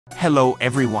Hello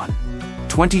everyone.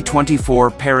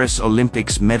 2024 Paris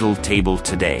Olympics medal table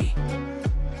today.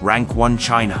 Rank 1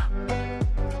 China.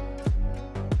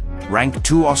 Rank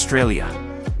 2 Australia.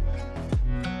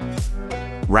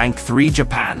 Rank 3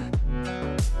 Japan.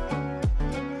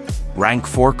 Rank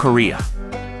 4 Korea.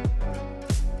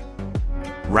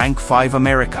 Rank 5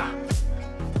 America.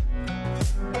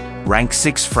 Rank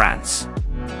 6 France.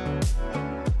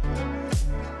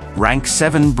 Rank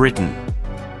 7 Britain.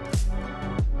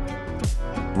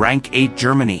 Rank 8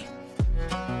 Germany.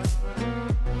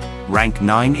 Rank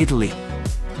 9 Italy.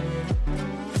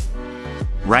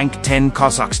 Rank 10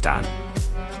 Kazakhstan.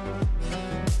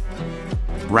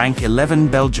 Rank 11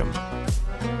 Belgium.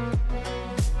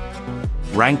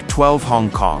 Rank 12 Hong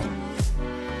Kong.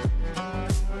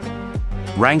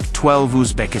 Rank 12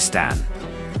 Uzbekistan.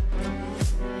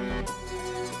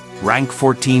 Rank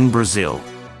 14 Brazil.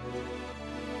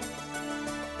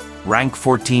 Rank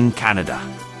 14 Canada.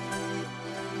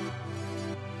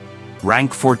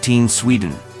 Rank 14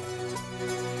 Sweden.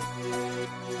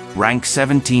 Rank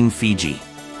 17 Fiji.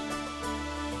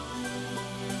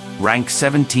 Rank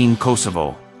 17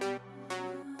 Kosovo.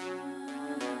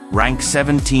 Rank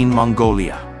 17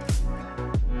 Mongolia.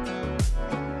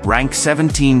 Rank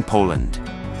 17 Poland.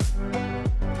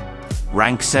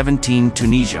 Rank 17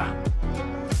 Tunisia.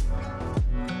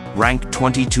 Rank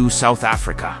 22 South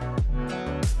Africa.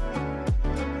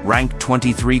 Rank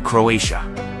 23 Croatia.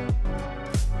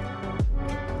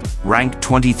 Rank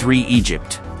 23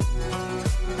 Egypt.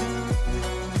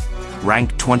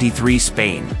 Rank 23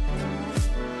 Spain.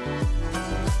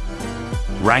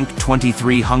 Rank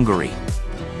 23 Hungary.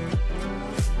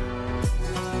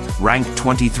 Rank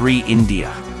 23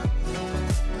 India.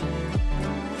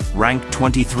 Rank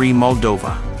 23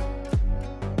 Moldova.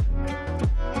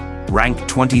 Rank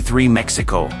 23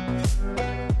 Mexico.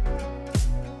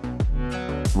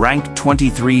 Rank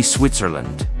 23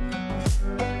 Switzerland.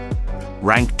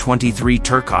 Rank 23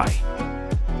 Turkiye.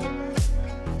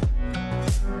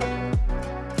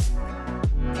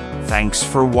 Thanks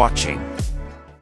for watching.